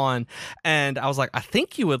Swan. And I was like, I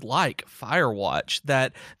think you would like Firewatch,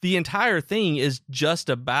 that the entire thing is just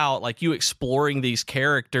about you exploring these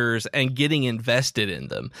characters and getting invested in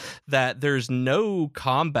them, that there's no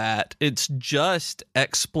combat. It's just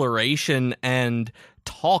exploration and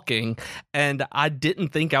talking, and I didn't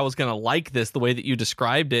think I was going to like this the way that you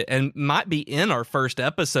described it, and might be in our first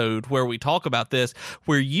episode where we talk about this,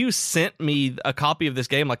 where you sent me a copy of this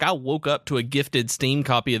game. Like, I woke up to a gifted Steam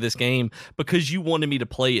copy of this game because you wanted me to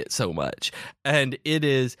play it so much, and it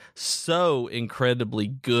is so incredibly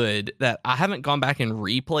good that I haven't gone back and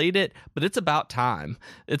replayed it, but it's about time.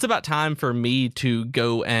 It's about time for me to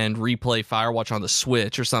go and replay Firewatch on the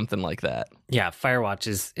Switch or something like that. Yeah,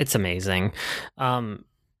 Firewatch it's amazing.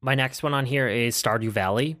 My next one on here is Stardew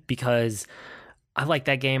Valley, because I like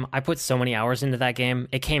that game. I put so many hours into that game.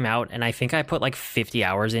 It came out, and I think I put like 50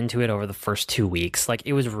 hours into it over the first 2 weeks. Like,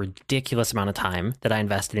 it was a ridiculous amount of time that I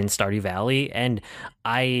invested in Stardew Valley, and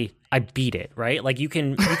I beat it, right? Like, you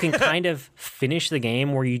can kind of finish the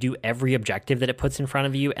game where you do every objective that it puts in front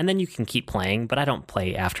of you, and then you can keep playing, but I don't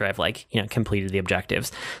play after I've completed the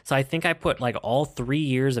objectives. So I think I put like all 3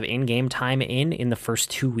 years of in-game time in the first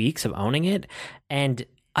 2 weeks of owning it, and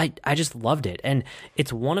I just loved it. And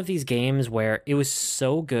it's one of these games where it was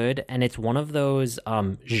so good, and it's one of those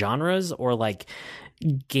genres or like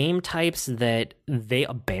game types that they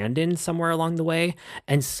abandoned somewhere along the way,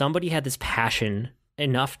 and somebody had this passion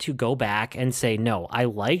enough to go back and say, no, I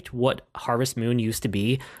liked what Harvest Moon used to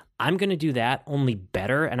be. I'm going to do that, only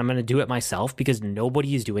better, and I'm going to do it myself because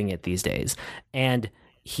nobody is doing it these days. And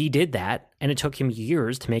he did that, and it took him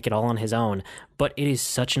years to make it all on his own, but it is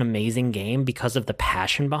such an amazing game because of the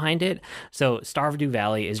passion behind it. So Stardew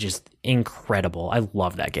Valley is just incredible. I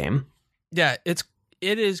love that game. Yeah,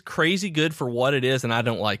 it is crazy good for what it is, and I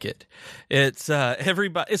don't like it. It's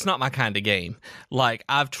it's not my kind of game. Like,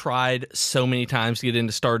 I've tried so many times to get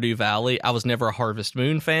into Stardew Valley. I was never a Harvest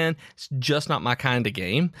Moon fan. It's just not my kind of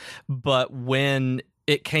game. But when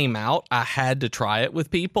it came out, I had to try it with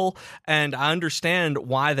people, and I understand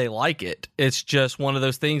why they like it. It's just one of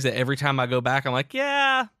those things that every time I go back, I'm like,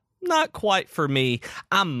 yeah, not quite for me.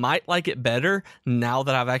 I might like it better now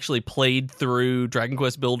that I've actually played through Dragon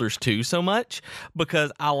Quest Builders 2 so much,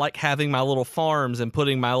 because I like having my little farms and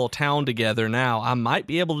putting my little town together now. I might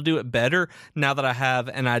be able to do it better now that I have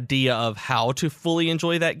an idea of how to fully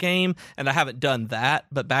enjoy that game, and I haven't done that.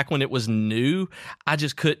 But back when it was new, I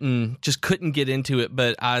just couldn't get into it,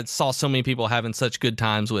 but I saw so many people having such good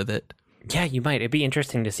times with it. Yeah, you might. It'd be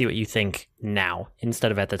interesting to see what you think now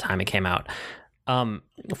instead of at the time it came out.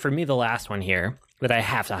 For me, the last one here that I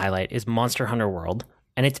have to highlight is Monster Hunter World.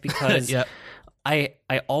 And it's because Yep. I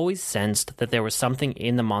always sensed that there was something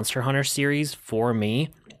in the Monster Hunter series for me,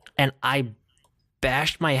 and I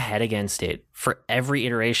bashed my head against it for every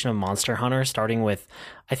iteration of Monster Hunter, starting with,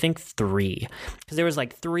 I think, 3. Because there was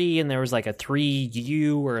like 3, and there was like a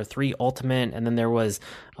 3U or a 3 Ultimate, and then there was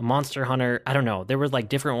a Monster Hunter. I don't know. There were like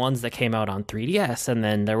different ones that came out on 3DS, and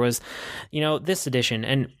then there was, this edition.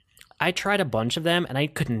 And I tried a bunch of them, and I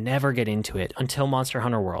could never get into it until Monster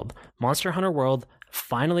Hunter World. Monster Hunter World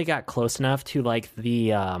finally got close enough to like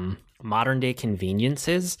the modern day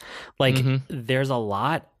conveniences. Like, there's a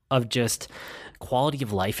lot of just quality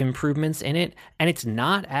of life improvements in it, and it's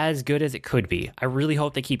not as good as it could be. I really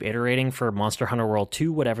hope they keep iterating for Monster Hunter World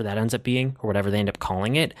 2, whatever that ends up being, or whatever they end up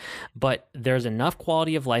calling it. But there's enough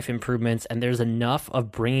quality of life improvements, and there's enough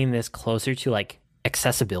of bringing this closer to like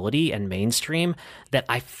accessibility and mainstream that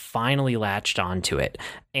I finally latched onto it.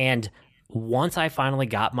 And once I finally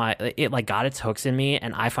got got its hooks in me,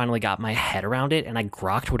 and I finally got my head around it, and I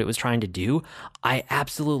grokked what it was trying to do, I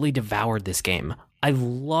absolutely devoured this game. I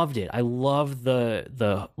loved it. I love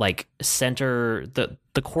the like center,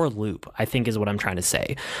 the core loop, I think is what I'm trying to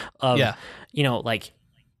say. Like,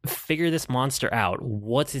 figure this monster out,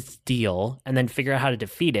 what's its deal, and then figure out how to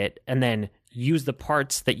defeat it, and then use the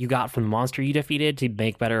parts that you got from the monster you defeated to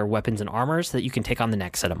make better weapons and armor so that you can take on the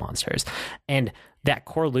next set of monsters. And that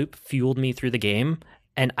core loop fueled me through the game,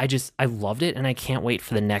 and I loved it, and I can't wait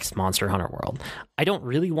for the next Monster Hunter World. I don't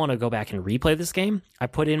really want to go back and replay this game. I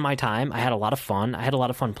put in my time. I had a lot of fun. I had a lot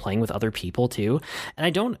of fun playing with other people too. And I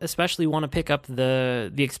don't especially want to pick up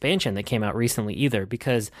the expansion that came out recently either,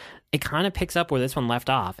 because it kind of picks up where this one left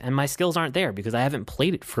off, and my skills aren't there because I haven't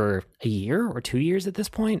played it for a year or 2 years at this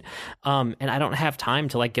point. And I don't have time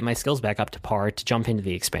to like get my skills back up to par to jump into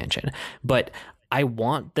the expansion. But I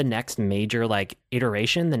want the next major like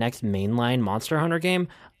iteration, the next mainline Monster Hunter game.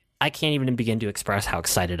 I can't even begin to express how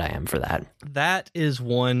excited I am for that. That is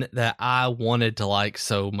one that I wanted to like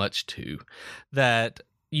so much too. That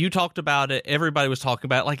you talked about it, everybody was talking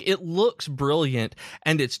about it. Like, it looks brilliant,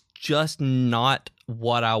 and it's just not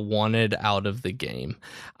what I wanted out of the game.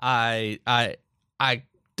 I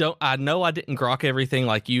I know I didn't grok everything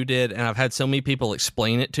like you did, and I've had so many people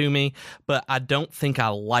explain it to me, but I don't think I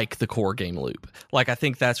like the core game loop. Like, I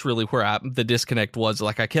think that's really where the disconnect was.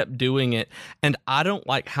 Like, I kept doing it, and I don't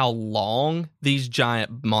like how long these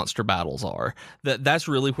giant monster battles are. That's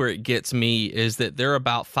really where it gets me, is that they're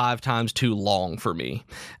about 5 times too long for me.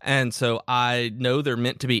 And so I know they're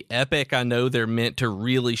meant to be epic. I know they're meant to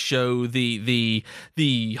really show the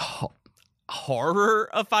horror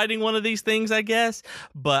of fighting one of these things, I guess,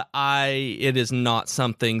 but it is not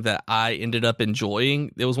something that I ended up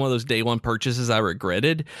enjoying. It was one of those day one purchases I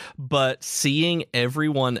regretted, but seeing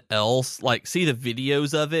everyone else, like, see the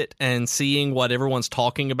videos of it and seeing what everyone's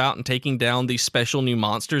talking about and taking down these special new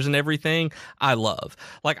monsters and everything, I love.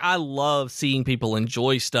 Like, I love seeing people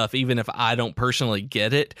enjoy stuff even if I don't personally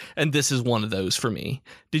get it, and this is one of those for me.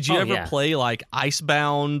 Did you ever play like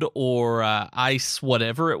Icebound or Ice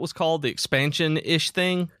whatever it was called, the expansion-ish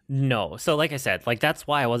thing? No. So like I said, like, that's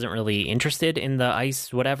why I wasn't really interested in the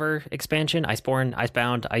Ice whatever expansion, Iceborne,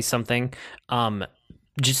 Icebound, Ice something.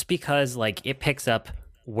 Just because, like, it picks up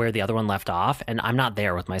where the other one left off, and I'm not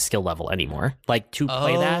there with my skill level anymore. Like, to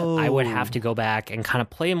play that, I would have to go back and kind of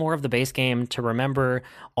play more of the base game to remember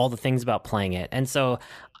all the things about playing it. And so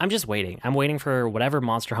I'm just waiting. I'm waiting for whatever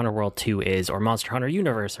Monster Hunter World 2 is, or Monster Hunter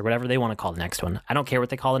Universe, or whatever they want to call the next one. I don't care what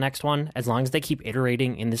they call the next one, as long as they keep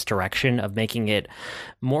iterating in this direction of making it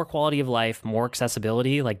more quality of life, more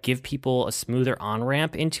accessibility, like, give people a smoother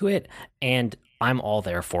on-ramp into it, and I'm all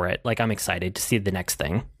there for it. Like, I'm excited to see the next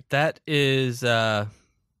thing. That is... yeah.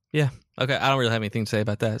 Okay. I don't really have anything to say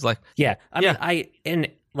about that. It's like, yeah. I mean,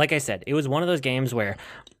 like I said, it was one of those games where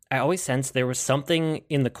I always sensed there was something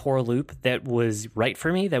in the core loop that was right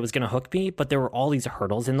for me, that was going to hook me, but there were all these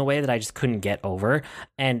hurdles in the way that I just couldn't get over.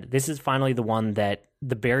 And this is finally the one that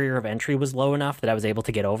the barrier of entry was low enough that I was able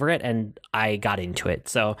to get over it, and I got into it.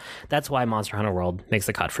 So that's why Monster Hunter World makes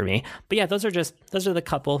the cut for me. But yeah, those are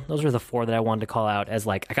the 4 that I wanted to call out as,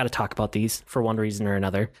 like, I got to talk about these for one reason or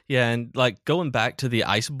another. Yeah, and like, going back to the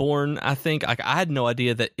Iceborne, I think, like, I had no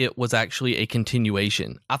idea that it was actually a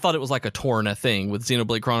continuation. I thought it was like a Torna thing with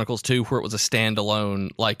Xenoblade Chronicles 2, where it was a standalone,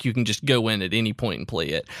 like, you can just go in at any point and play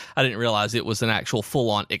it. I didn't realize it was an actual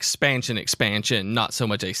full-on expansion, not so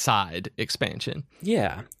much a side expansion.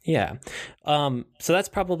 Yeah. So that's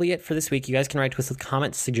probably it for this week. You guys can write to us with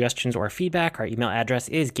comments, suggestions, or feedback. Our email address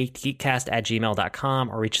is geek2geekcast@gmail.com,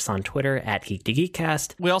 or reach us on Twitter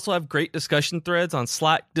 @geek2geekcast. We also have great discussion threads on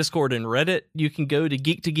Slack, Discord, and Reddit. You can go to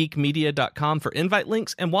geek2geekmedia.com for invite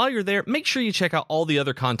links, and while you're there, make sure you check out all the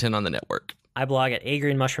other content on the network. I blog at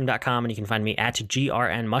agreenmushroom.com, and you can find me at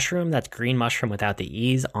grnmushroom. That's green mushroom without the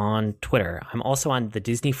E's on Twitter. I'm also on the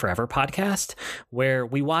Disney Forever podcast, where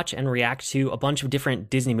we watch and react to a bunch of different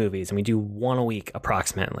Disney movies, and we do one a week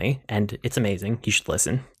approximately, and it's amazing. You should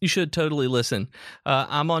listen. You should totally listen.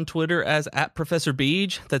 I'm on Twitter as @Professor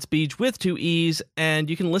Beej. That's Beej with 2 E's, and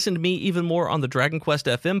you can listen to me even more on the Dragon Quest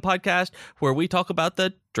FM podcast, where we talk about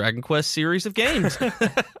the Dragon Quest series of games.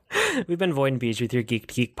 We've been Void and Beej with your Geek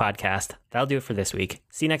to Geek podcast. That'll do it for this week.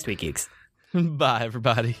 See you next week, geeks. Bye,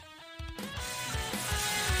 everybody.